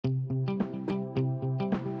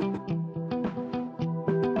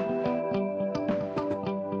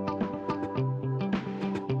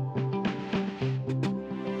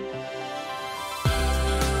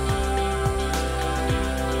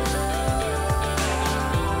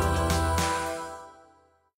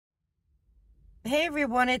Hey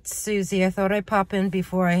everyone, it's Susie. I thought I'd pop in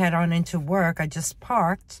before I head on into work. I just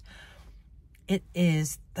parked. It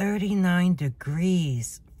is 39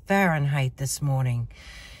 degrees Fahrenheit this morning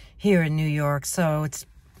here in New York. So it's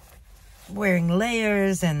wearing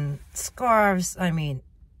layers and scarves. I mean,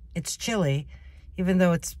 it's chilly, even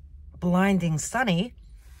though it's blinding sunny.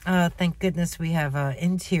 Thank goodness we have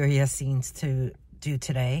interior scenes to do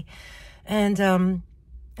today. And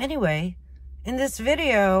anyway, in this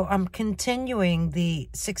video, I'm continuing the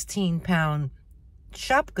 16-pound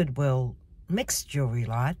Shopgoodwill mixed jewelry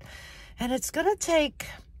lot. And it's going to take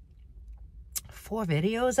 4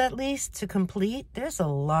 videos at least to complete. There's a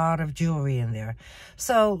lot of jewelry in there.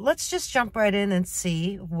 So let's just jump right in and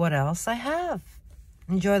see what else I have.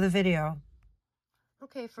 Enjoy the video.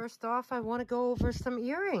 Okay, first off, I want to go over some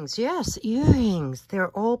earrings. Yes, earrings. They're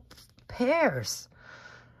all pairs.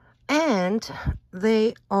 And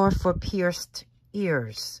they are for pierced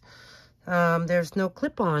ears. There's no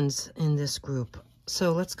clip-ons in this group.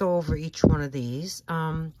 So let's go over each one of these.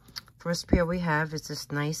 First pair we have is this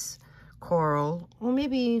nice coral, or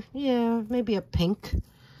maybe a pink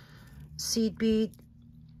seed bead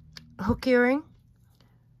hook earring.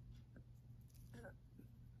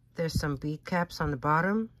 There's some bead caps on the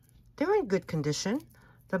bottom. They're in good condition.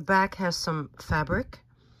 The back has some fabric,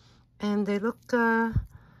 and they look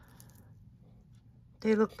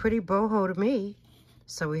pretty boho to me.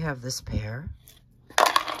 So we have this pair.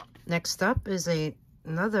 Next up is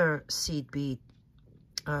another seed bead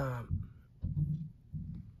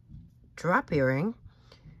drop earring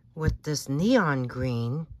with this neon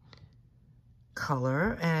green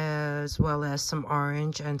color, as well as some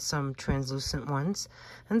orange and some translucent ones.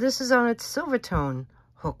 And this is on its silver tone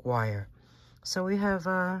hook wire. So we have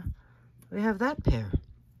that pair.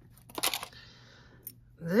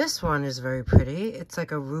 This one is very pretty. It's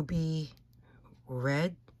like a ruby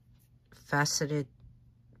red faceted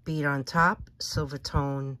bead on top, silver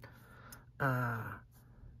tone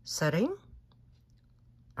setting.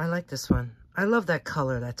 I like this one. I love that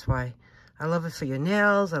color, that's why. I love it for your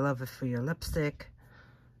nails. I love it for your lipstick.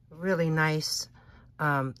 Really nice.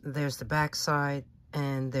 There's the back side,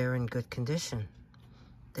 and they're in good condition.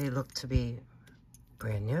 They look to be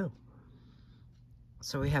brand new.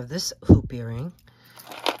 So we have this hoop earring.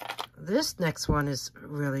 This next one is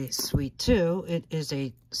really sweet too. It is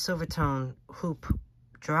a silver tone hoop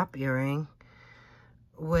drop earring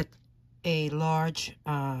with a large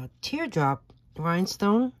teardrop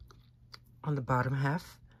rhinestone on the bottom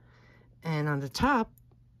half. And on the top,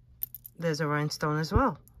 there's a rhinestone as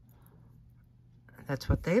well. That's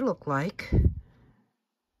what they look like.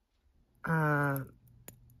 You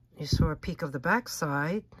saw a peek of the back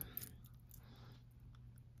side.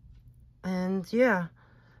 And yeah,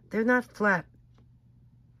 they're not flat.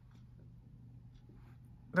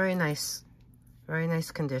 Very nice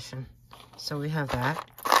condition. So we have that.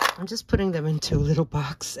 I'm just putting them into a little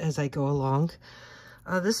box as I go along.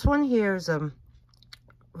 This one here is a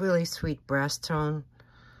really sweet brass tone,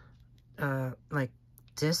 like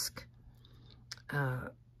disc.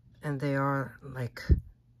 And they are like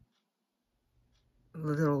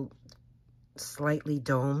little slightly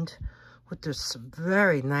domed with this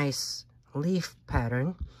very nice leaf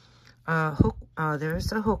pattern.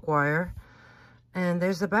 There's a hook wire, and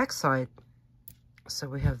there's the back side. So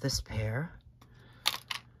we have this pair.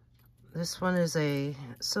 This one is a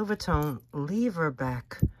silver tone lever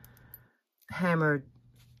back hammered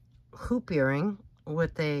hoop earring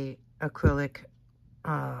with a acrylic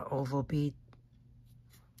oval bead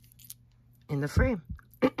in the frame.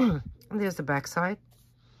 And there's the back side.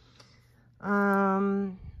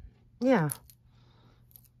 Yeah,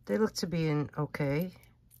 they look to be in okay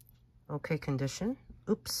condition.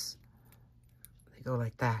 Oops, they go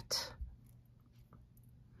like that.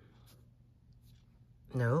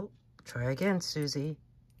 No, try again, Susie.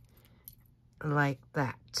 Like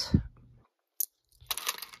that.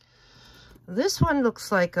 This one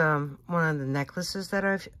looks like one of the necklaces that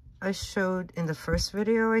I showed in the first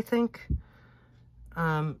video, I think.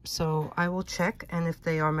 So I will check, and if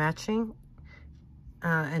they are matching,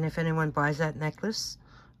 and if anyone buys that necklace,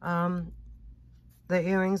 the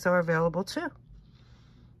earrings are available too.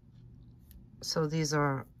 So these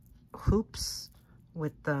are hoops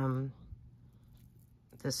with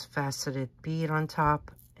this faceted bead on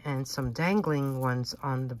top and some dangling ones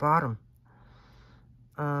on the bottom.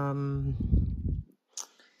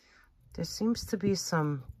 There seems to be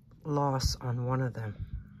some loss on one of them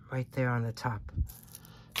right there on the top.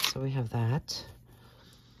 So we have that.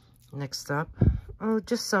 Next up,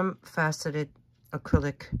 just some faceted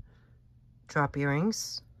acrylic drop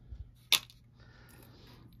earrings.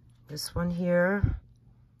 This one here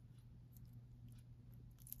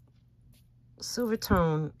silver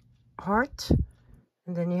tone heart,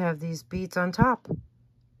 and then you have these beads on top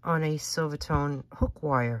on a silver tone hook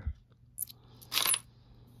wire.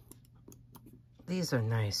 These are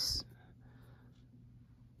nice.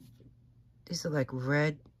 These are like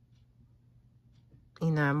red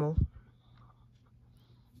enamel.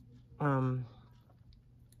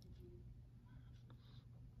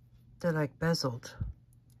 They're like bezeled.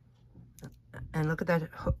 And look at that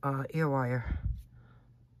ear wire.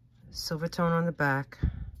 Silver tone on the back.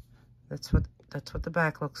 That's what the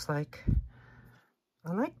back looks like.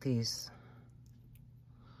 I like these.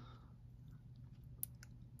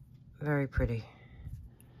 Very pretty.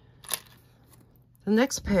 The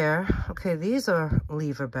next pair, okay, these are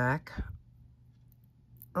lever back.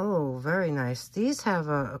 Oh, very nice. These have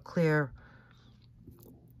a clear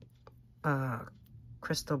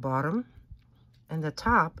crystal bottom, and the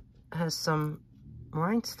top has some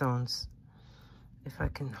rhinestones. If I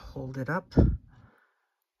can hold it up.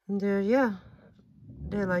 And they're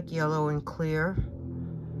like yellow and clear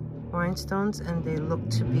rhinestones, and they look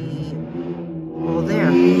to be all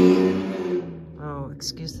there. Oh,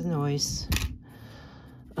 excuse the noise.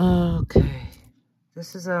 Okay.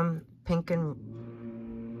 This is pink and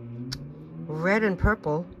red and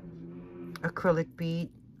purple acrylic bead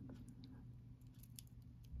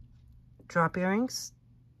drop earrings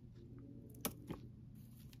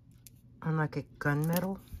on like a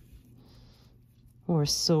gunmetal or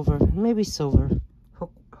silver, maybe silver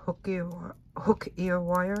hook ear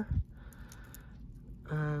wire.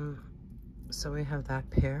 So we have that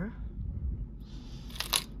pair.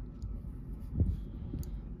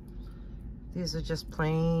 These are just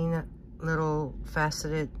plain little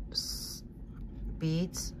faceted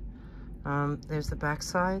beads. There's the back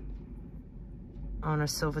side on a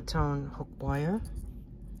silver tone hook wire.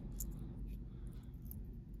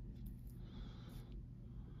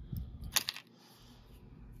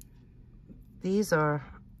 These are,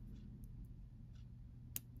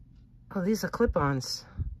 oh, these are clip-ons.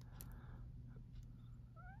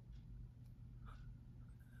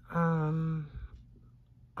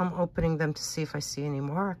 I'm opening them to see if I see any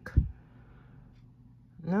mark.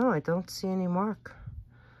 No, I don't see any mark.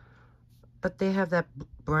 But they have that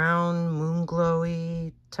brown, moon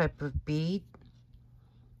glowy type of bead.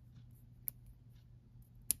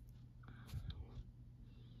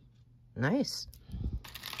 Nice.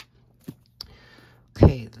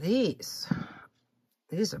 Okay, these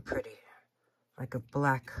are pretty. Like a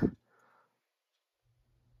black,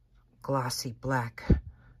 glossy black.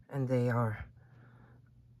 And they are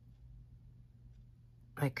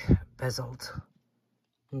like bezeled.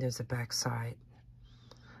 And there's a back side.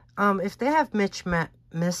 If they have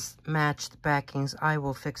mismatched backings, I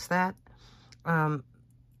will fix that.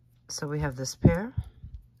 So we have this pair.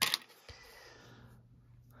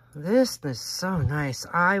 This is so nice.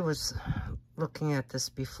 I was looking at this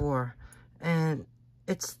before, and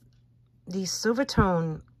it's these silver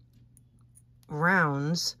tone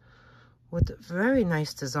rounds with very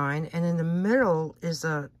nice design, and in the middle is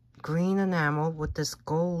a green enamel with this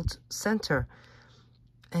gold center,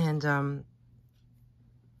 and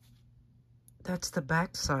that's the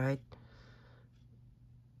back side.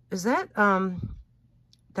 Is that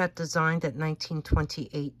that design that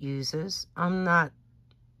 1928 uses? I'm not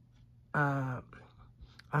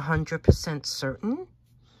 100% certain,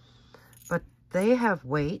 but they have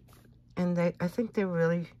weight, and I think they're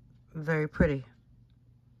really very pretty.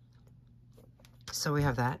 So we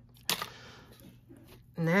have that.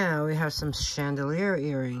 Now we have some chandelier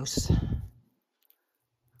earrings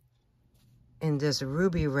in this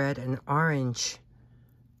ruby red and orange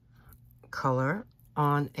color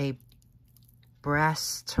on a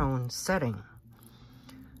brass tone setting.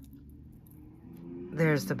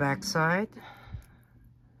 There's the back side.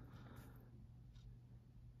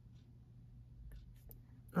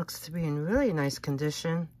 Looks to be in really nice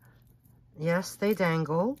condition. Yes, they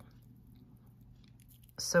dangle.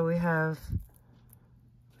 So we have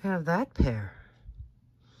that pair.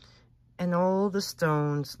 And all the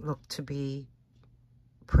stones look to be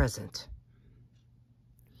present.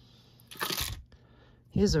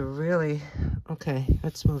 Here's a really, okay,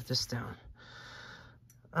 let's move this down.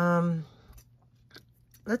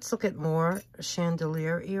 Let's look at more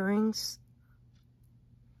chandelier earrings.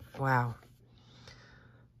 Wow.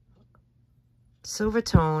 Silver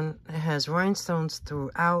tone, it has rhinestones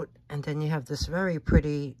throughout, and then you have this very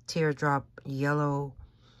pretty teardrop yellow,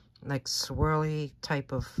 like swirly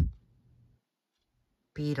type of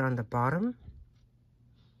bead on the bottom.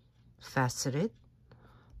 Faceted.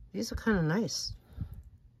 These are kind of nice.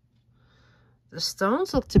 The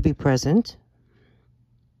stones look to be present.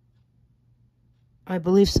 I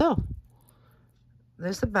believe so.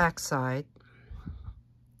 there's the back side.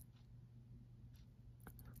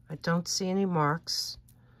 I don't see any marks.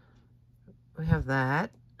 We have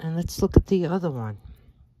that. And let's look at the other one.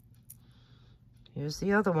 Here's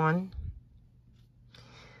the other one.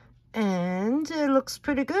 And it looks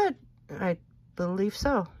pretty good. I believe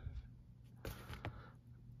so.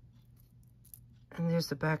 And there's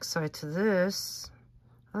the back side to this.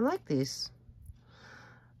 I like these.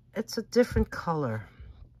 It's a different color.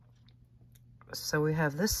 So we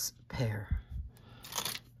have this pair.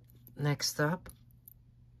 Next up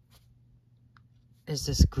is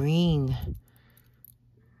this green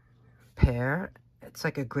pair. It's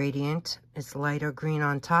like a gradient. It's lighter green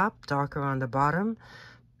on top, darker on the bottom.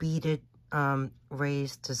 Beaded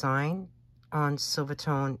raised design on silver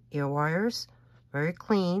tone ear wires. Very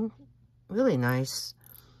clean. Really nice.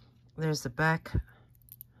 There's the back.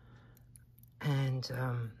 And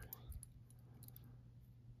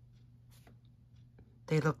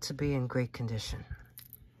they look to be in great condition.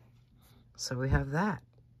 So we have that.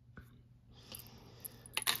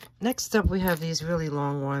 Next up, we have these really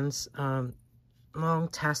long ones, long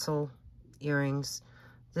tassel earrings.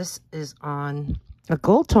 This is on a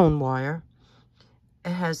gold tone wire.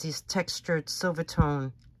 It has these textured silver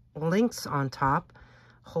tone links on top,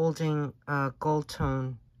 holding gold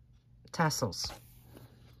tone tassels.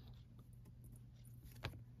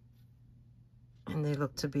 And they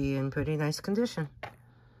look to be in pretty nice condition.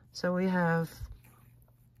 So we have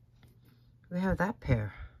that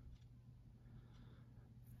pair.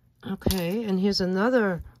 Okay, and here's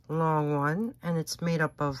another long one, and it's made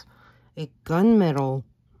up of a gunmetal,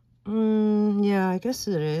 yeah, I guess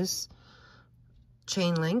it is,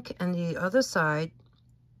 chain link, and the other side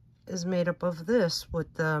is made up of this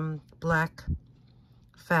with black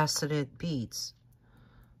faceted beads.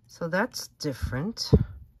 So that's different.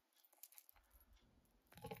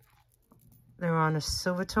 They're on a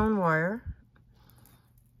silver tone wire.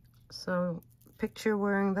 So picture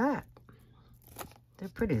wearing that. They're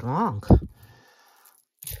pretty long.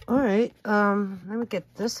 All right, let me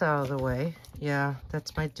get this out of the way. Yeah,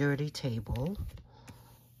 that's my dirty table.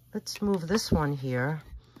 Let's move this one here.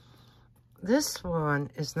 This one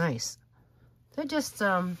is nice. They're just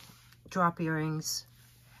drop earrings.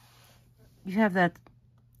 You have that,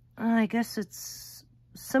 I guess it's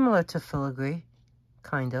similar to filigree,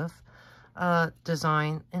 kind of.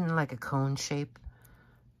 Design in like a cone shape.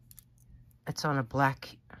 It's on a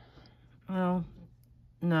black, well,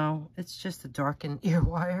 no, it's just a darkened ear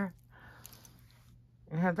wire.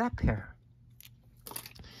 I have that pair.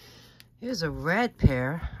 Here's a red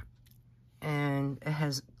pair, and it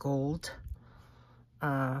has gold,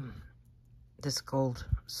 this gold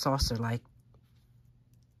saucer-like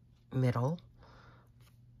middle,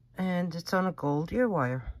 and it's on a gold ear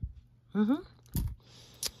wire.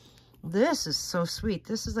 This is so sweet.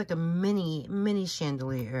 This is like a mini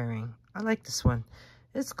chandelier earring. I like this one.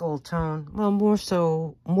 It's gold tone. Well, more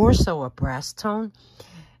so a brass tone.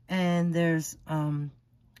 And there's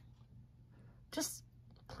just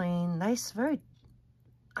plain nice,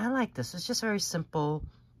 I like this. It's just very simple,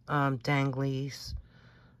 danglies.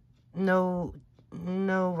 No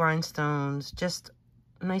rhinestones, just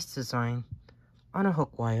nice design on a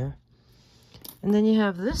hook wire. And then you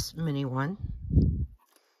have this mini one.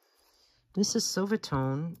 This is silver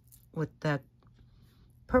tone with that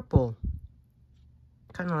purple,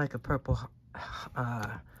 kind of like a purple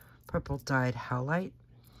dyed howlite.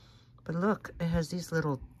 But look, it has these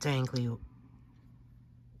little dangly.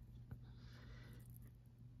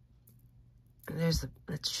 And there's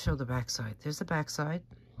let's show the back side. There's the back side.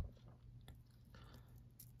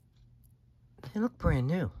 They look brand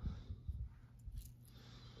new.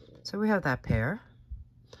 So we have that pair.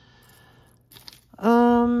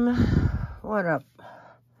 What up?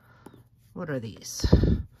 What are these?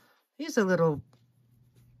 These are little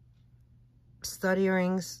stud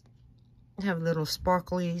earrings. They have little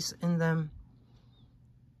sparklies in them.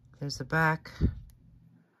 There's the back.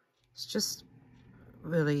 It's just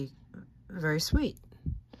really very sweet.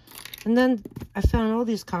 And then I found all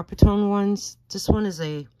these copper tone ones. This one is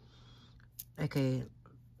like a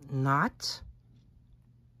knot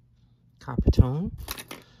copper tone.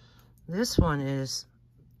 This one is,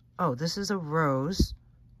 oh, this is a rose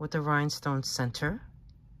with a rhinestone center.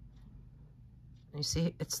 You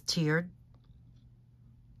see, it's tiered.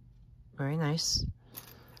 Very nice.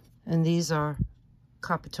 And these are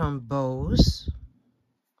copper tone bows.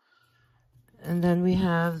 And then we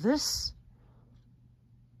have this,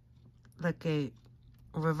 like a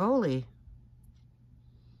Rivoli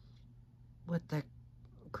with that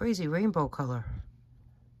crazy rainbow color.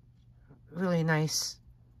 Really nice.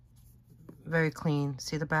 Very clean.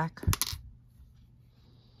 See the back?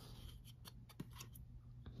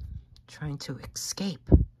 trying to escape.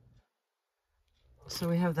 So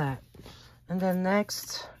we have that. And then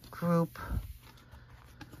next group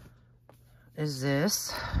is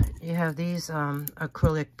this. You have these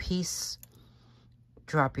acrylic piece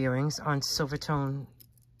drop earrings on silver tone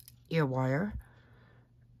ear wire.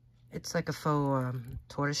 It's like a faux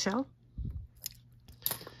tortoiseshell.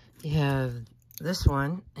 You have this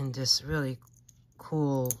one in this really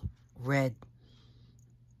cool red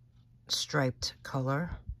striped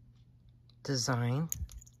color design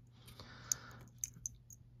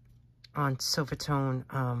on silver tone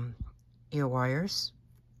ear wires.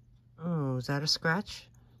 Oh, is that a scratch?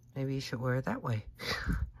 Maybe you should wear it that way.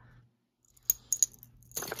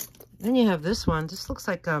 Then you have this one. This looks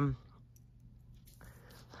like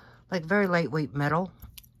very lightweight metal.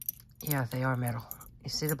 Yeah, they are metal. You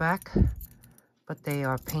see the back? But they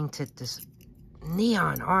are painted this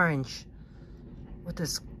neon orange with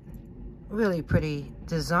this really pretty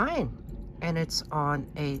design. And it's on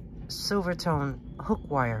a silver tone hook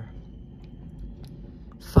wire.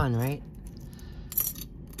 Fun, right?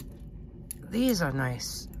 These are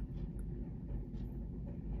nice.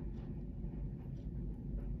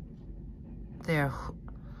 They're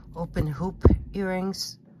open hoop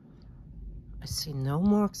earrings. I see no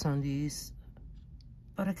marks on these,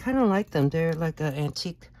 but I kind of like them. They're like an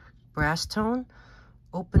antique brass tone,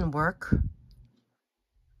 open work.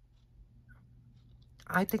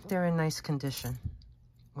 I think they're in nice condition.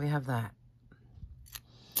 We have that.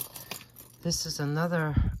 This is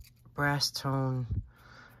another brass tone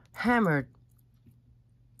hammered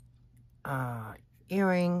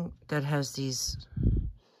earring that has these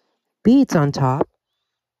beads on top.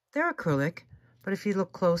 They're acrylic, but if you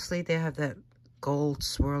look closely, they have that gold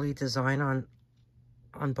swirly design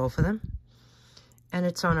on both of them. And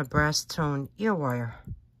it's on a brass tone ear wire.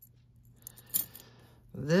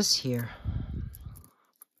 This here,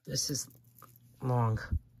 this is long.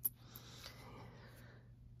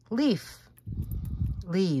 Leaves,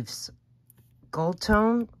 gold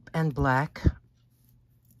tone and black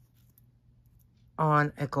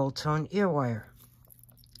on a gold tone ear wire.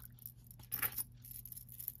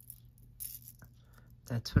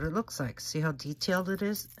 That's what it looks like. See how detailed it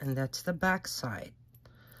is? And that's the back side.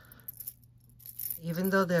 Even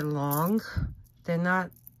though they're long, they're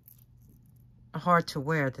not hard to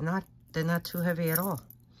wear. They're not too heavy at all.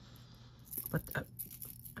 But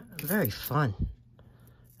very fun.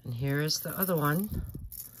 And here is the other one.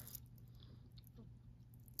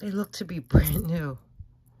 They look to be brand new.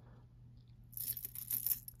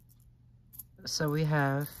 So we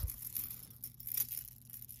have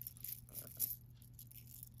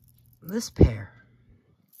this pair.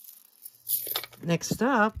 Next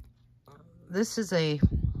up, this is a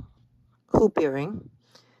hoop earring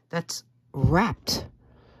that's wrapped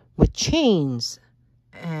with chains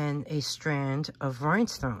and a strand of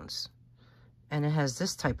rhinestones. And it has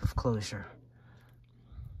this type of closure.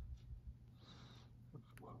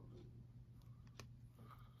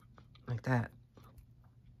 Like that.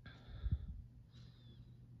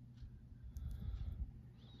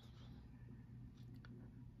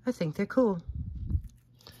 I think they're cool.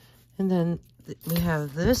 And then we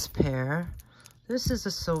have this pair. This is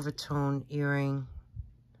a silver tone earring.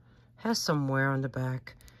 Has some wear on the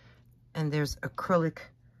back. And there's acrylic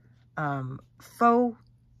faux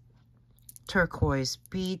turquoise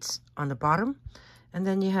beads on the bottom. And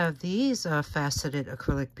then you have these faceted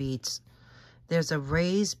acrylic beads. There's a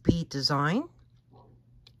raised bead design.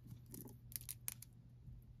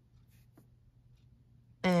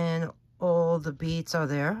 And all the beads are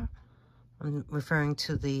there. I'm referring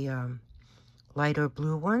to the lighter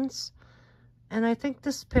blue ones. And I think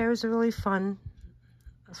this pair is a really fun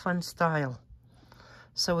style.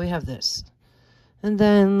 So we have this. And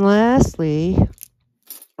then lastly,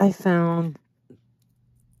 I found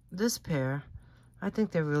this pair. I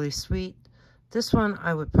think they're really sweet. This one,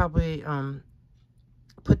 I would probably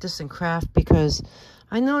put this in craft because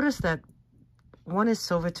I noticed that one is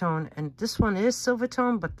silver tone and this one is silver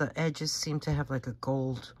tone, but the edges seem to have like a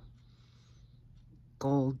gold,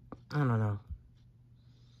 I don't know.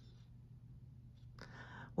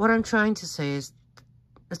 What I'm trying to say is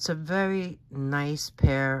it's a very nice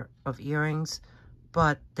pair of earrings,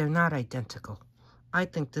 but they're not identical. I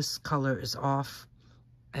think this color is off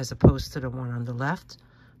as opposed to the one on the left,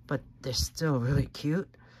 but they're still really cute.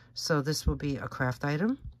 So this will be a craft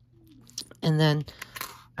item. And then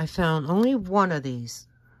I found only one of these,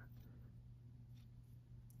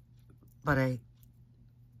 but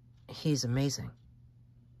he's amazing.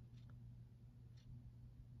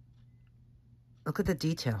 Look at the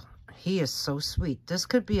detail. He is so sweet. This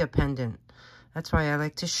could be a pendant. That's why I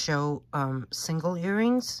like to show single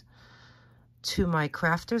earrings to my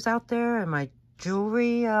crafters out there and my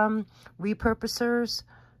jewelry repurposers.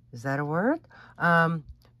 Is that a word?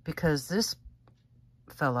 Because this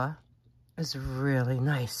fella is really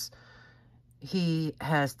nice. He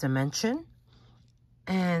has dimension,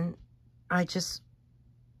 and I just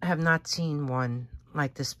have not seen one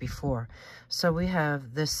like this before. So we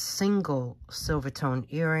have this single silver tone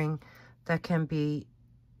earring that can be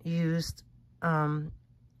used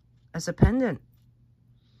as a pendant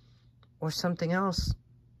or something else.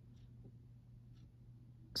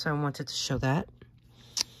 So I wanted to show that.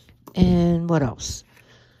 And what else?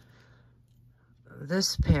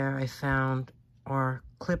 This pair I found are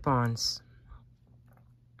clip-ons.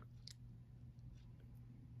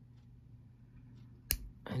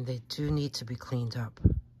 And they do need to be cleaned up.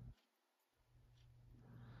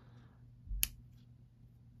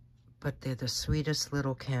 But they're the sweetest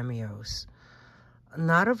little cameos.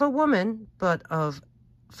 Not of a woman, but of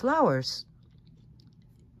flowers.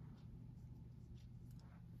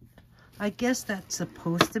 I guess that's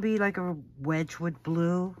supposed to be like a Wedgwood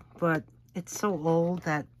blue, but it's so old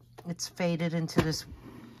that it's faded into this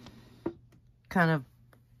kind of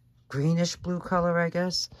greenish blue color, I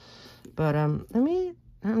guess. But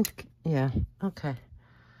yeah, okay.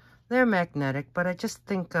 They're magnetic, but I just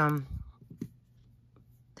think they're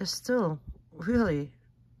still really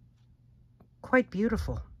quite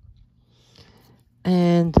beautiful.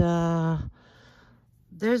 And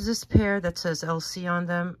there's this pair that says LC on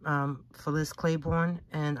them for Liz Claiborne,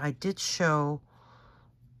 and I did show.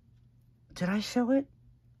 Did I show it?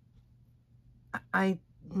 I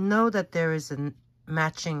know that there is a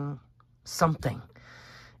matching something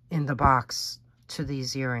in the box to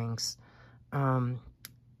these earrings.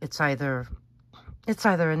 It's either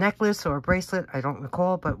a necklace or a bracelet. I don't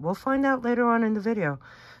recall, but we'll find out later on in the video.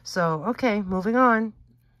 So, okay, moving on.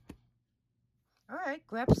 All right,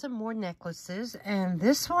 grab some more necklaces. And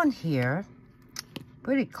this one here,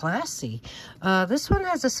 pretty classy. This one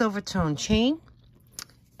has a silver tone chain.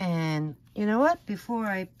 And you know what? Before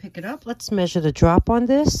I pick it up, let's measure the drop on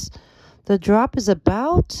this. The drop is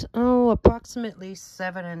about, approximately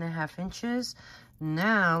 7.5 inches.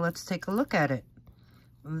 Now, let's take a look at it.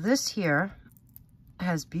 This here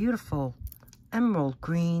has beautiful emerald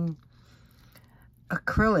green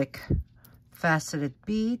acrylic faceted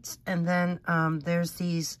beads, and then there's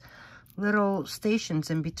these little stations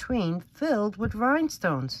in between filled with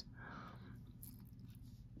rhinestones.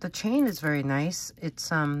 The chain is very nice.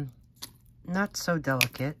 It's not so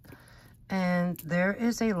delicate, and there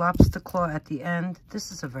is a lobster claw at the end.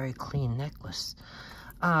 This is a very clean necklace.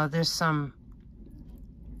 There's some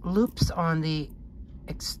loops on the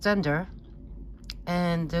extender,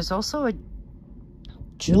 and there's also a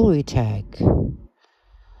jewelry tag,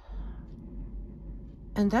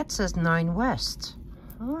 and that says 9 West.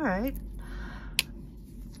 All right,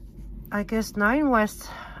 I guess 9 West,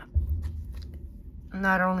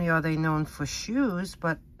 not only are they known for shoes,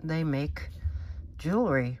 but they make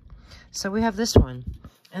jewelry. So we have this one,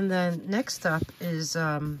 and then next up is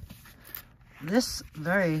this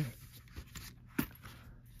very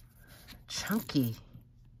chunky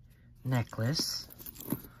necklace,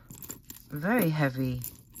 very heavy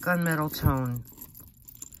gunmetal tone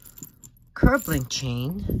curb link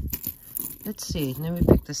chain. Let's see, let me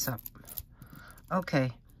pick this up.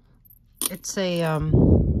 Okay, it's a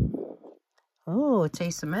it's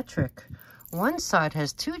asymmetric. One side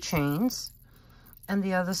has 2 chains and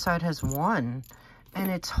the other side has 1,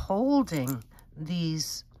 and it's holding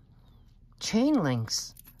these chain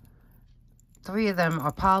links. 3 of them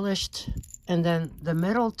are polished, and then the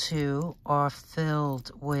middle 2 are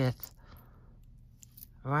filled with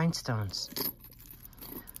rhinestones.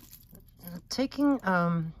 Taking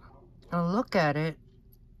a look at it,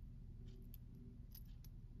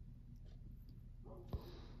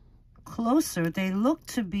 closer, they look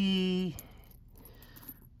to be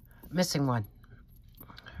missing one.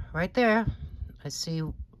 Right there, I see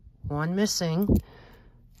one missing.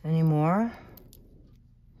 Any more?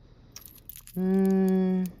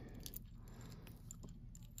 I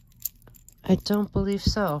don't believe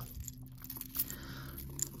so.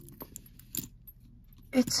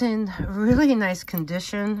 It's in really nice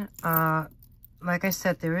condition. Like I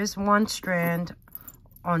said, there is 1 strand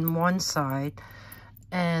on one side,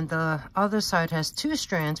 and the other side has 2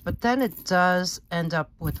 strands, but then it does end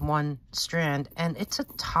up with 1 strand, and it's a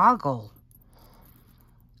toggle.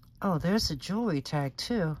 Oh, there's a jewelry tag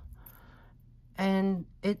too. And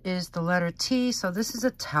it is the letter T, so this is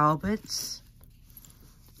a Talbot's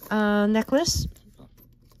necklace.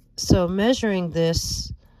 So measuring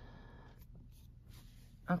this,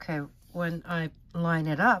 okay, when I line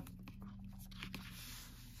it up,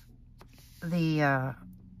 the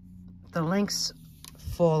links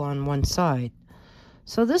fall on one side.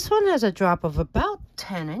 So this one has a drop of about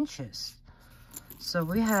 10 inches. So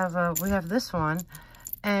we have this one,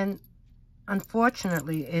 and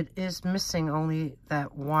unfortunately it is missing only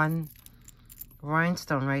that one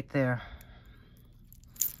rhinestone right there.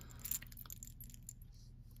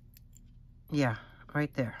 Yeah,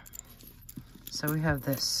 right there. So we have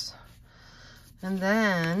this. And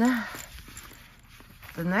then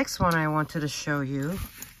the next one I wanted to show you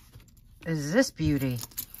is this beauty.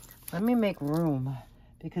 Let me make room,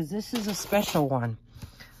 because this is a special one.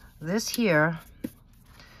 This here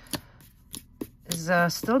is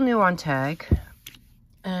still new on tag,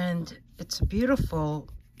 and it's a beautiful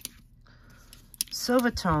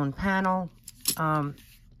silver tone panel.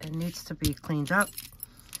 It needs to be cleaned up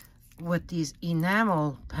with these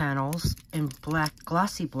enamel panels in black,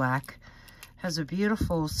 glossy black. Has a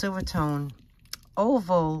beautiful silver tone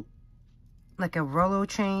oval, like a Rollo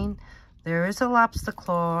chain. There is a lobster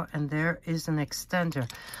claw, and there is an extender.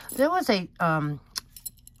 There was a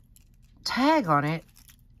tag on it,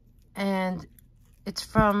 and it's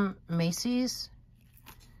from Macy's,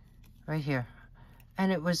 right here.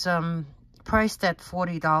 And it was priced at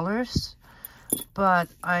 $40, but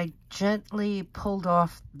I gently pulled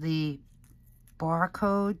off the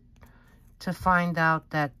barcode to find out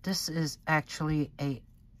that this is actually a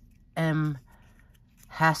M.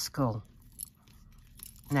 Haskell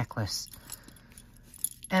necklace.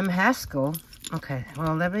 M. Haskell. Okay,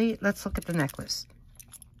 well, let's look at the necklace.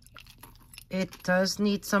 It does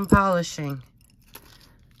need some polishing.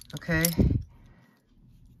 Okay.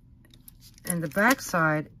 And the back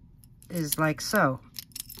side is like so.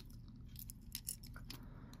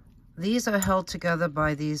 These are held together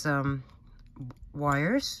by these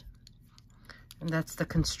wires. And that's the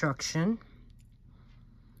construction.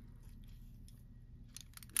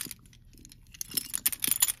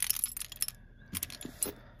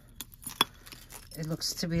 It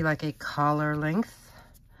looks to be like a collar length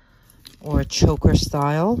or a choker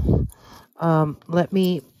style. Let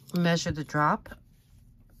me measure the drop.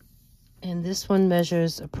 And this one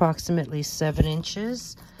measures approximately 7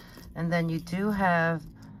 inches. And then you do have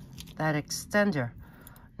that extender.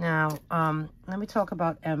 Now, let me talk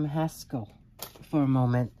about M. Haskell for a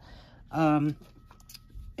moment.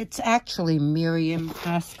 It's actually Miriam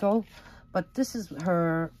Haskell, but this is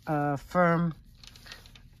her firm,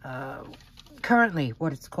 currently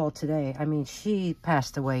what it's called today. I mean, she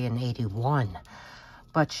passed away in 81,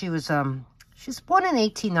 but she was born in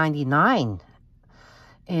 1899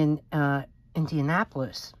 in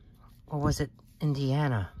Indianapolis, or was it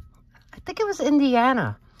Indiana? I think it was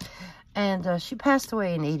Indiana. And she passed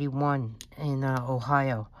away in 81 in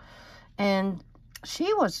Ohio. And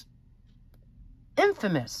she was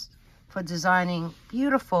infamous for designing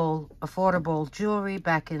beautiful, affordable jewelry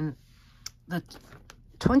back in the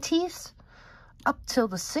 20s up till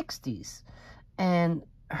the 60s. And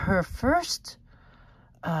her first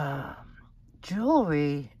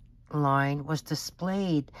jewelry line was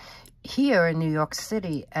displayed here in New York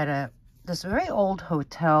City at this very old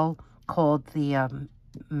hotel called the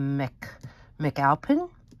McAlpin.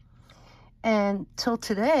 And till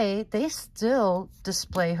today, they still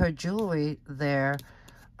display her jewelry there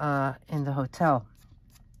in the hotel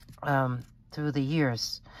through the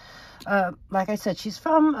years. Like I said, she's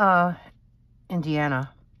from Indiana,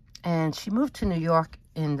 and she moved to New York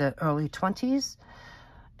in the early 20s,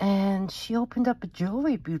 and she opened up a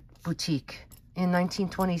jewelry boutique in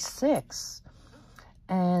 1926.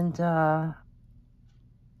 And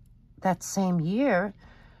that same year,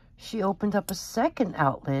 she opened up a second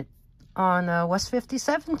outlet on West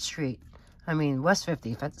 57th Street. I mean, West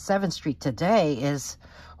 57th Street today is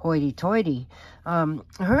hoity-toity.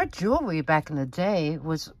 Her jewelry back in the day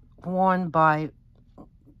was worn by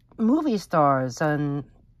movie stars and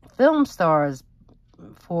film stars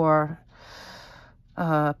for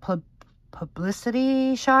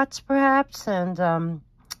publicity shots, perhaps, and,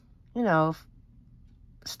 you know,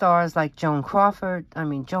 stars like Joan Crawford. I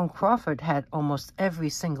mean, Joan Crawford had almost every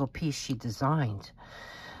single piece she designed.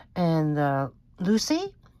 And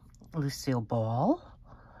Lucille Ball,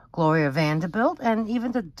 Gloria Vanderbilt, and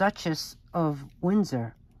even the Duchess of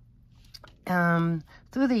Windsor.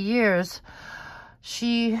 Through the years,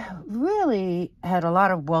 she really had a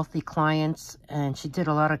lot of wealthy clients, and she did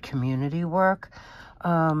a lot of community work.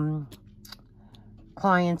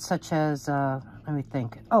 Clients such as, let me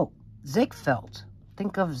think, Ziegfeld.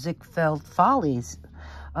 Think of Ziegfeld Follies.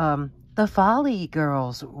 The Folly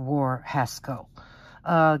girls wore Haskell.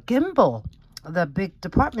 Gimbel, the big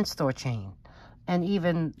department store chain. And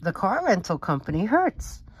even the car rental company,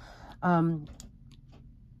 Hertz.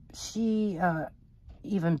 she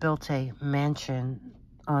even built a mansion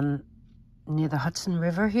near the Hudson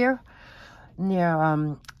River here,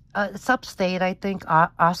 near it's upstate, I think,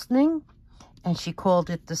 Ossining, and she called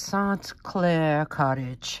it the Sainte Claire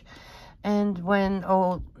Cottage. And when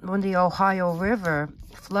the Ohio River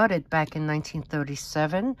flooded back in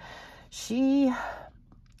 1937, she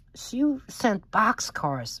sent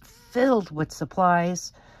boxcars filled with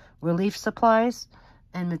supplies, relief supplies,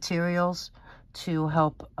 and materials to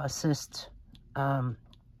help assist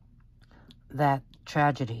that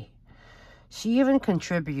tragedy. She even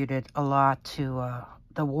contributed a lot to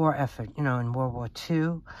the war effort, in World War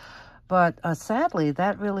II. But sadly,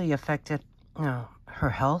 that really affected, her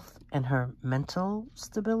health and her mental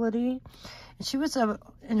stability. And she was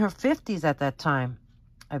in her 50s at that time,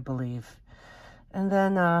 I believe. And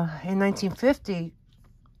then in 1950,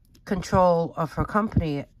 control of her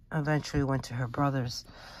company eventually went to her brothers.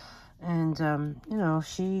 And, her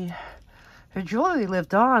jewelry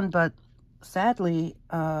lived on, but sadly,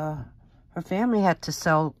 her family had to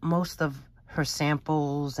sell most of her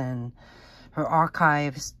samples and her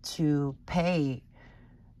archives to pay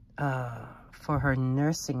for her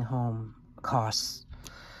nursing home costs.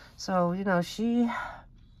 So,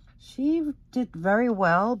 she did very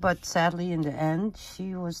well, but sadly in the end,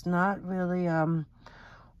 she was not really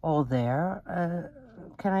all there,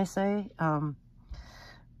 can I say?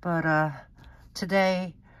 But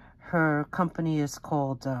today, her company is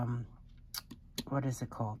called, what is it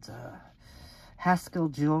called? Haskell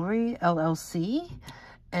Jewelry, LLC.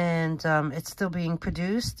 And it's still being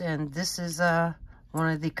produced. And this is one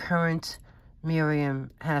of the current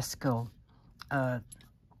Miriam Haskell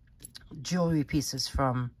jewelry pieces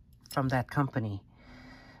from that company.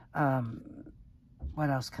 What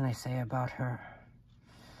else can I say about her?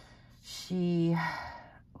 She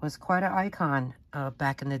was quite an icon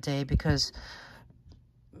back in the day because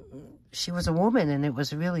she was a woman and it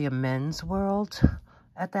was really a men's world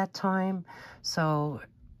at that time. So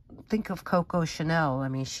think of Coco Chanel. I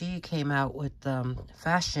mean, she came out with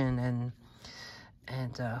fashion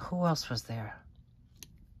and who else was there?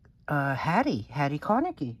 Hattie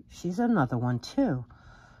Carnegie. She's another one too.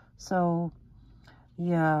 So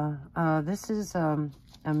yeah, this is a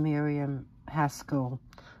Miriam Haskell,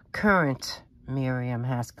 current Miriam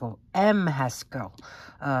Haskell, M. Haskell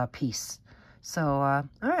piece. So, all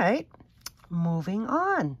right, moving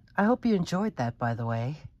on. I hope you enjoyed that, by the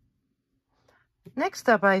way. Next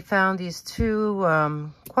up, I found these two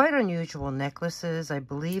quite unusual necklaces. I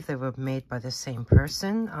believe they were made by the same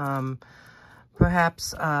person.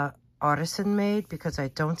 Perhaps artisan made, because I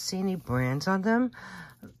don't see any brands on them.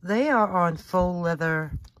 They are on faux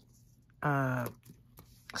leather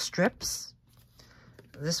strips.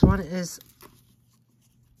 This one is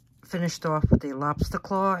finished off with a lobster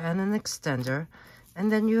claw and an extender. And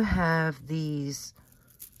then you have these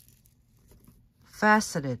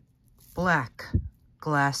faceted black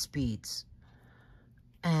glass beads.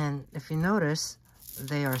 And if you notice,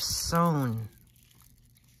 they are sewn.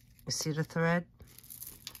 You see the thread?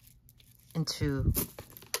 Into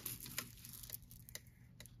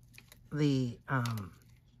the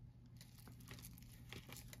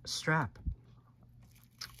strap.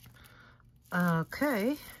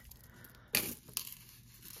 Okay.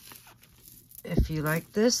 If you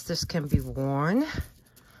like this, this can be worn.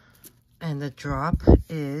 And the drop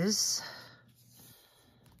is,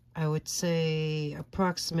 I would say,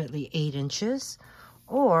 approximately 8 inches.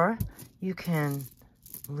 Or you can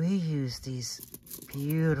reuse these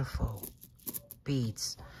beautiful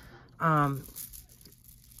beads. 1,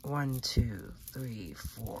 2, 3,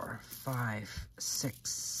 4, 5,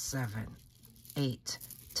 6, 7, 8,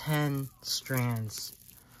 10 strands.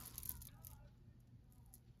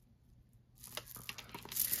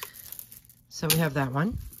 So we have that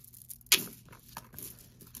one.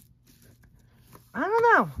 I don't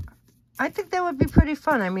know. I think that would be pretty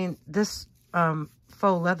fun. I mean, this faux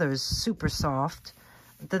leather is super soft.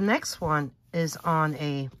 The next one is on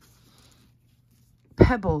a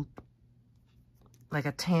pebbled, like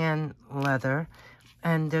a tan leather,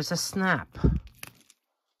 and there's a snap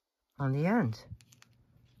on the end.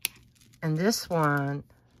 And this one,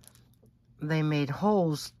 they made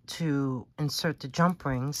holes to insert the jump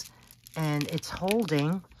rings, and it's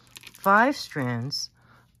holding 5 strands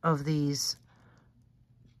of these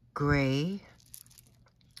gray,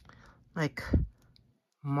 like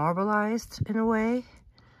marbleized in a way,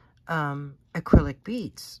 acrylic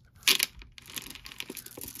beads.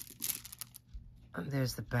 And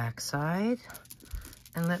there's the back side.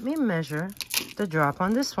 And let me measure the drop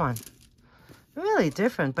on this one. Really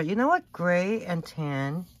different, but you know what? Gray and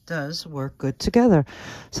tan does work good together.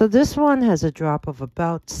 So this one has a drop of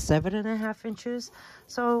about 7.5 inches.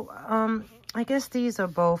 So I guess these are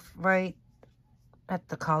both right at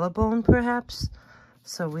the collarbone, perhaps.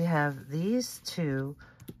 So we have these two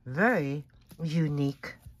very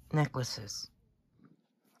unique necklaces.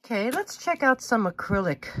 Okay, let's check out some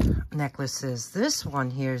acrylic necklaces. This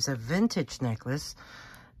one here is a vintage necklace.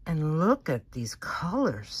 And look at these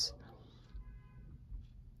colors.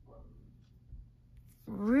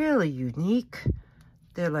 Really unique.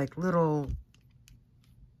 They're like little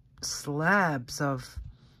slabs of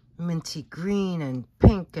minty green and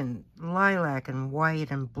pink and lilac and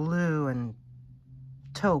white and blue and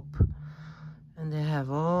taupe. And they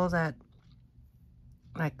have all that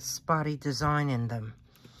like spotty design in them.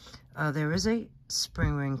 There is a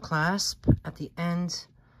spring ring clasp at the end,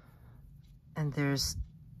 and there's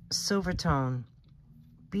silver tone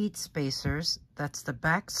bead spacers. That's the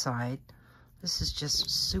back side. This is just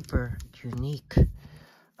super unique.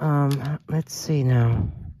 Let's see now.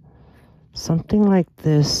 Something like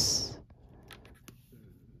this.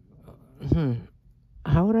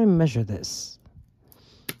 How would I measure this?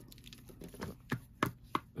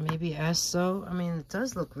 Maybe as so. I mean, it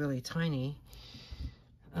does look really tiny.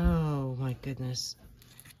 Oh my goodness.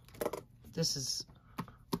 This is,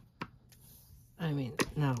 I mean,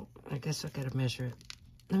 no, I guess I gotta measure it.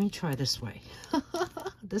 Let me try this way.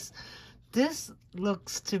 This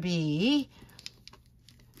looks to be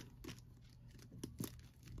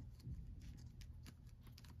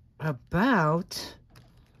about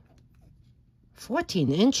 14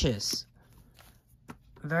 inches.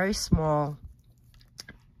 Very small.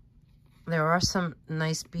 There are some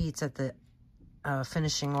nice beads at the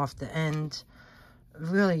finishing off the end.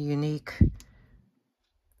 Really unique.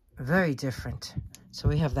 Very different. So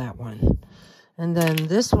we have that one. And then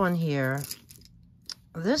this one here.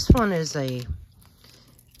 This one is a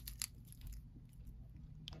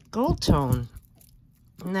gold tone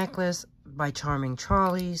necklace by Charming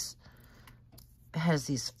Charlie's. It has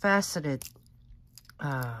these faceted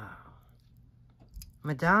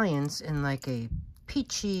medallions in like a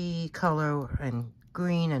peachy color and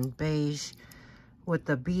green and beige with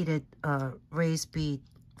the beaded raised bead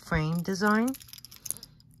frame design.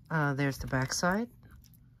 There's the back side.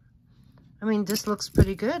 I mean, this looks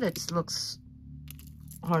pretty good. It looks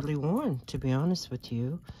hardly worn, to be honest with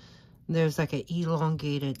you. There's like an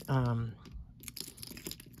elongated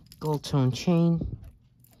gold tone chain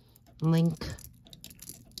link.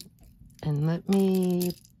 And let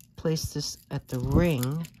me place this at the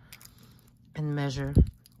ring and measure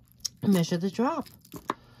the drop.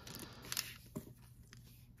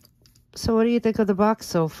 So what do you think of the box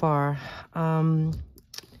so far? Tell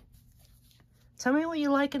me what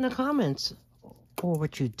you like in the comments, or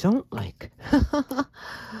what you don't like.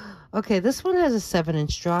 Okay, this one has a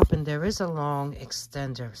 7-inch drop, and there is a long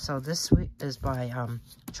extender. So this is by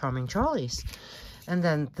Charming Charlie's. And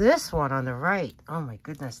then this one on the right, oh my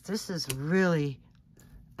goodness, this is really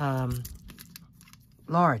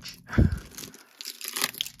large.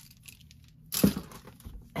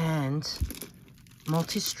 And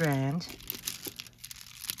multi-strand.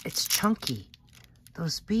 It's chunky.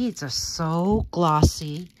 Those beads are so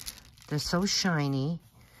glossy. They're so shiny.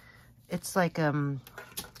 It's like, I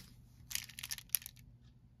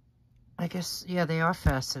guess, yeah, they are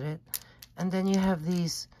faceted. And then you have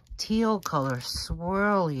these teal color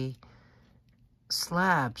swirly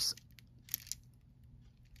slabs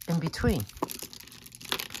in between.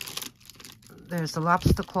 There's the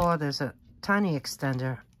lobster claw. There's a tiny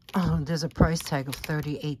extender. Oh, there's a price tag of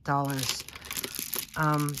 $38.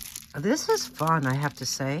 This is fun, I have to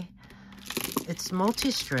say. It's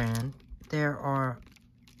multi-strand. There are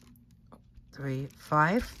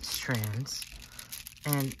 5 strands,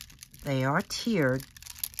 and they are tiered.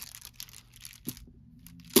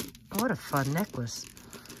 What a fun necklace.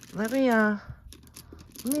 Let me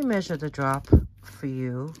measure the drop for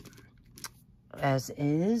you as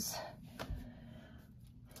is.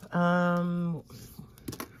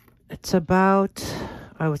 It's about,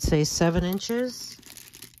 I would say, 7 inches.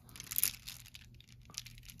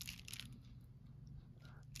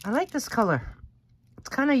 I like this color. It's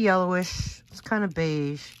kind of yellowish. It's kind of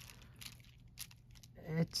beige.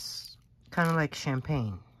 It's kind of like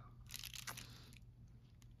champagne.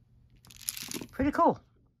 Pretty cool.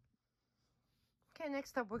 Okay,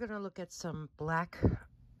 next up, we're going to look at some black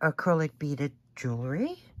acrylic beaded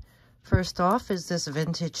jewelry. First off is this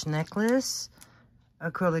vintage necklace.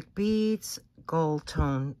 Acrylic beads, gold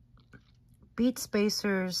tone bead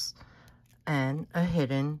spacers, and a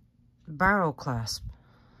hidden barrel clasp.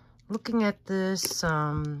 Looking at this,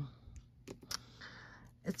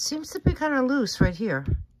 it seems to be kind of loose right here.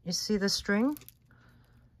 You see the string?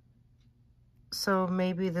 So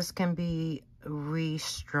maybe this can be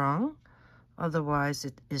restrung. Otherwise,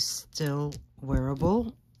 it is still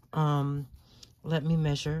wearable. Let me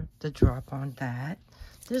measure the drop on that.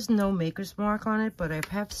 There's no maker's mark on it, but I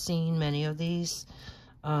have seen many of these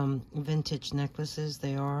vintage necklaces.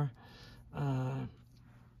 They are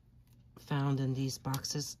found in these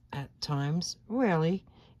boxes at times. Rarely.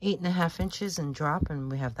 8.5 inches in drop,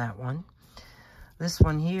 and we have that one. This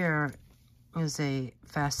one here is a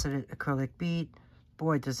faceted acrylic bead.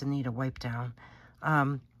 Boy, does it need a wipe down.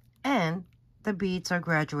 And the beads are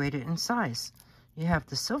graduated in size. You have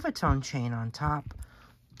the silver tone chain on top,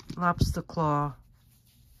 lobster claw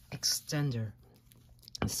extender.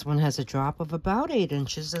 This one has a drop of about 8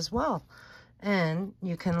 inches as well, and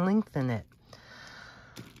you can lengthen it.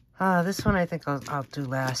 This one I think I'll do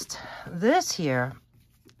last. This here,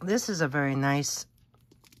 this is a very nice,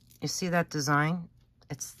 you see that design?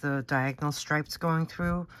 It's the diagonal stripes going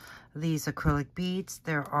through these acrylic beads.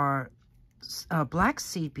 There are black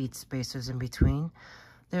seed bead spacers in between.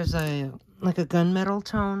 There's like a gunmetal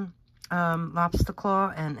tone lobster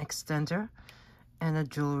claw and extender, and a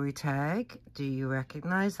jewelry tag. Do you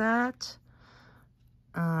recognize that?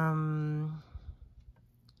 Let's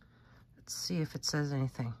see if it says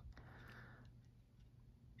anything.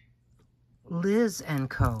 Liz &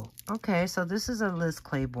 Co. Okay, so this is a Liz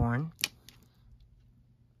Claiborne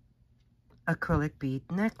acrylic bead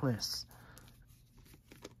necklace.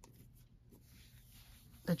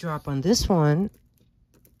 The drop on this one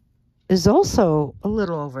is also a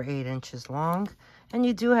little over 8 inches long, and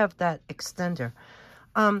you do have that extender.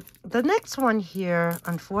 The next one here,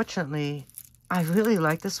 unfortunately, I really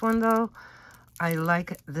like this one though. I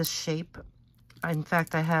like this shape. In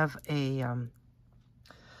fact, I have a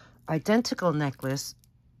identical necklace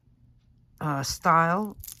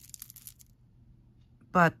style,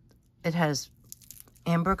 but it has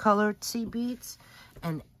amber colored seed beads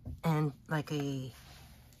and like a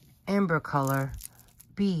amber color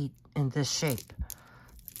bead in this shape.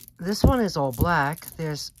 This one is all black.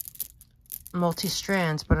 There's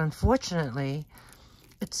multi-strands, but unfortunately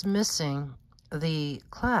it's missing the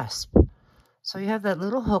clasp. So you have that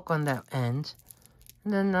little hook on that end,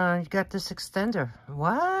 and then you got this extender.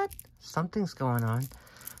 What? Something's going on.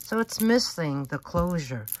 So it's missing the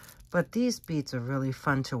closure, but these beads are really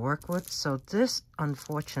fun to work with. So this,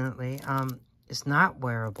 unfortunately, is not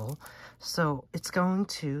wearable. So it's going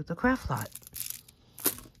to the craft lot.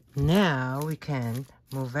 Now we can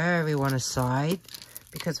move everyone aside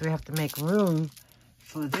because we have to make room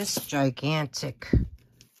for this gigantic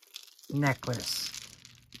necklace.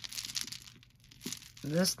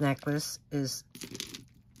 This necklace is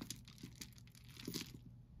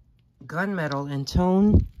gunmetal in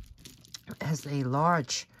tone. It has a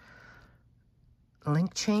large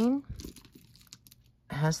link chain.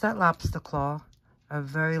 It has that lobster claw, a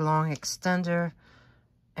very long extender,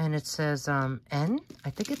 and it says N. I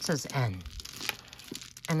think it says N.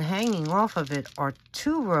 And hanging off of it are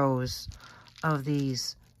 2 rows of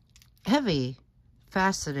these heavy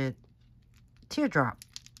faceted teardrop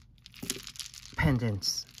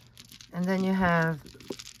pendants. And then you have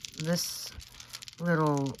this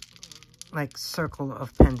little like circle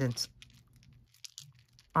of pendants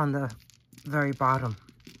on the very bottom.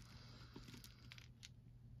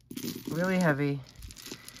 Really heavy,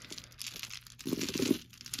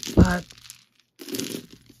 but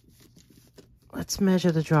let's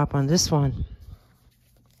measure the drop on this one.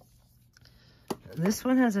 This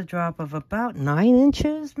one has a drop of about 9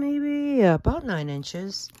 inches, maybe. Yeah, about 9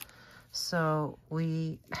 inches. So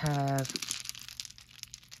we have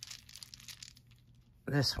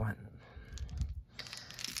this one.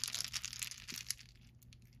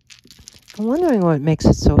 I'm wondering what makes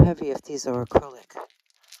it so heavy if these are acrylic.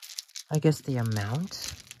 I guess the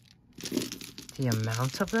amount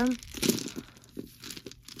of them.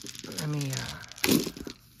 Let me,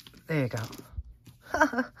 there you go.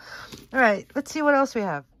 All right, let's see what else we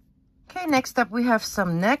have. Okay, next up we have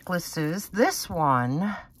some necklaces. This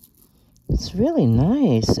one, it's really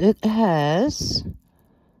nice. It has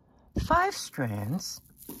 5 strands.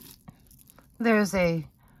 There's a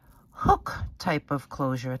hook type of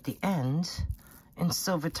closure at the end in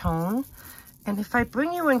silver tone. And if I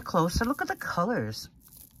bring you in closer, look at the colors.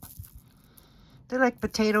 They're like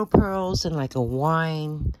potato pearls and like a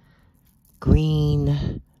wine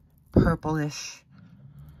green, purplish.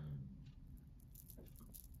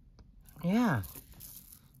 Yeah.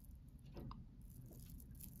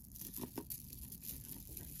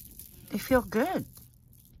 They feel good.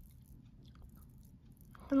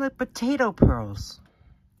 They're like potato pearls.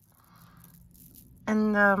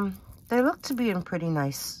 And they look to be in pretty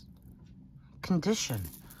nice condition.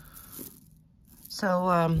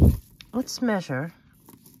 So let's measure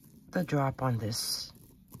the drop on this.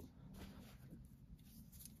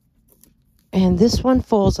 And this one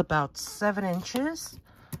falls about 7 inches.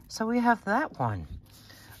 So we have that one.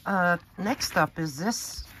 Next up is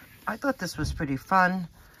this. I thought this was pretty fun.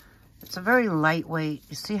 It's a very lightweight.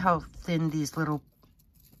 You see how thin these little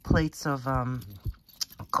plates of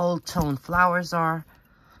gold tone flowers are.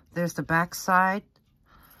 There's the back side.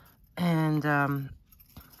 And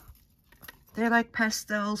they're like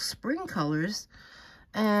pastel spring colors.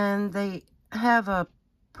 And they have a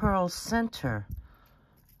pearl center.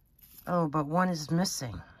 Oh, but one is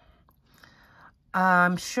missing.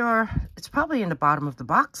 I'm sure it's probably in the bottom of the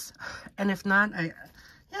box. And if not, I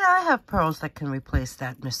have pearls that can replace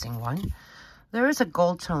that missing one. There is a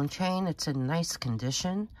gold tone chain. It's in nice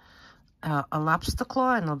condition. A lobster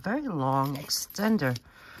claw and a very long extender.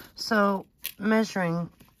 So measuring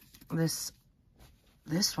this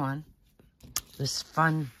fun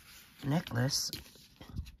necklace.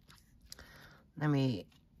 Let me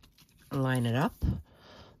line it up.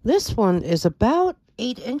 This one is about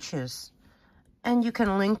 8 inches. And you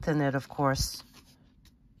can lengthen it, of course,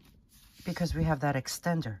 because we have that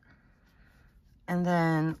extender. And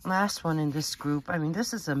then last one in this group, I mean,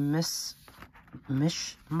 this is a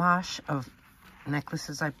mishmash of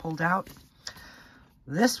necklaces I pulled out.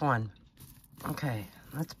 This one, okay,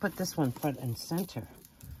 let's put this one front and center.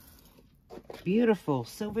 Beautiful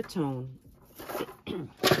silver tone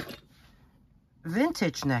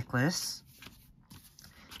vintage necklace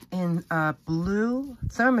in a blue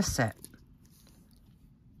thermoset.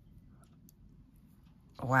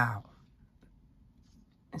 Wow.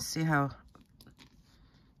 And see how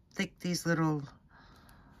thick these little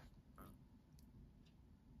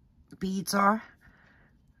beads are.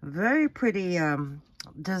 Very pretty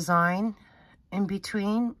design in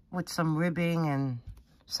between with some ribbing and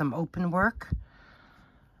some open work.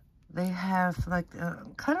 They have like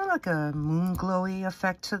kind of like a moon glowy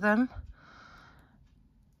effect to them.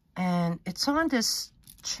 And it's on this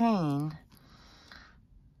chain.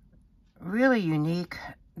 Really unique.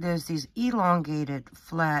 There's these elongated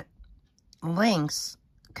flat links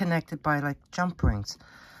connected by like jump rings.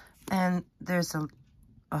 And there's a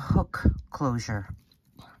hook closure.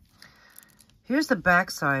 Here's the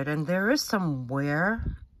back side, and there is some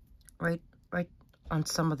wear right on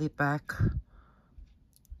some of the back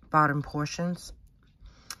bottom portions.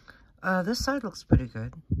 This side looks pretty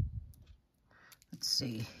good. Let's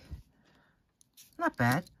see. Not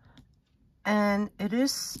bad. And it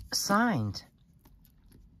is signed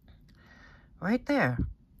right there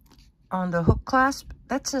on the hook clasp.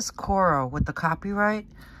 That says Coro with the copyright.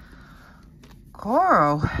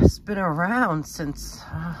 Coro has been around since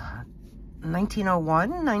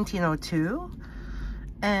 1901, 1902.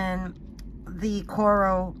 And the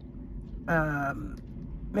Coro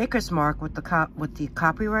maker's mark with the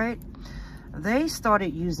copyright, they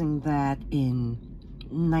started using that in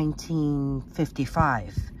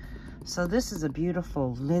 1955. So this is a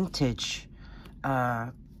beautiful vintage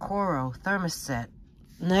Coro thermoset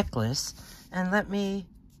necklace. And let me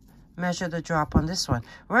measure the drop on this one.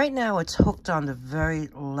 Right now it's hooked on the very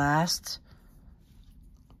last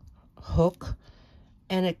hook.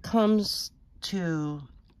 And it comes to,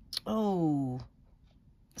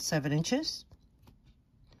 7 inches.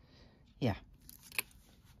 Yeah,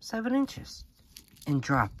 7 inches in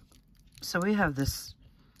drop. So we have this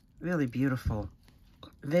really beautiful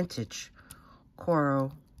vintage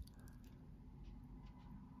Coro.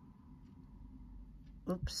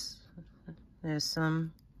 Oops, there's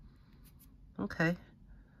some, okay,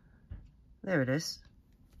 there it is,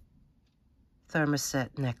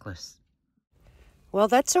 thermoset necklace. Well,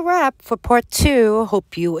 that's a wrap for part 2.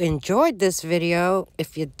 Hope you enjoyed this video.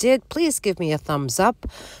 If you did, please give me a thumbs up.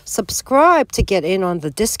 Subscribe to get in on the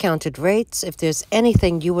discounted rates. If there's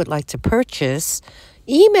anything you would like to purchase,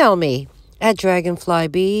 email me at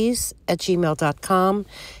dragonflybees@gmail.com.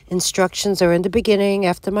 Instructions are in the beginning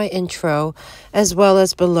after my intro, as well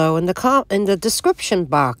as below in the description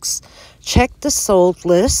box. Check the sold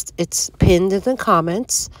list. It's pinned in the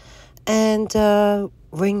comments. And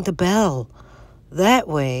ring the bell. That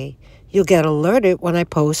way, you'll get alerted when I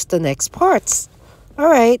post the next parts. All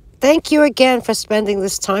right. Thank you again for spending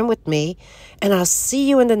this time with me, and I'll see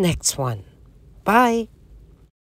you in the next one. Bye.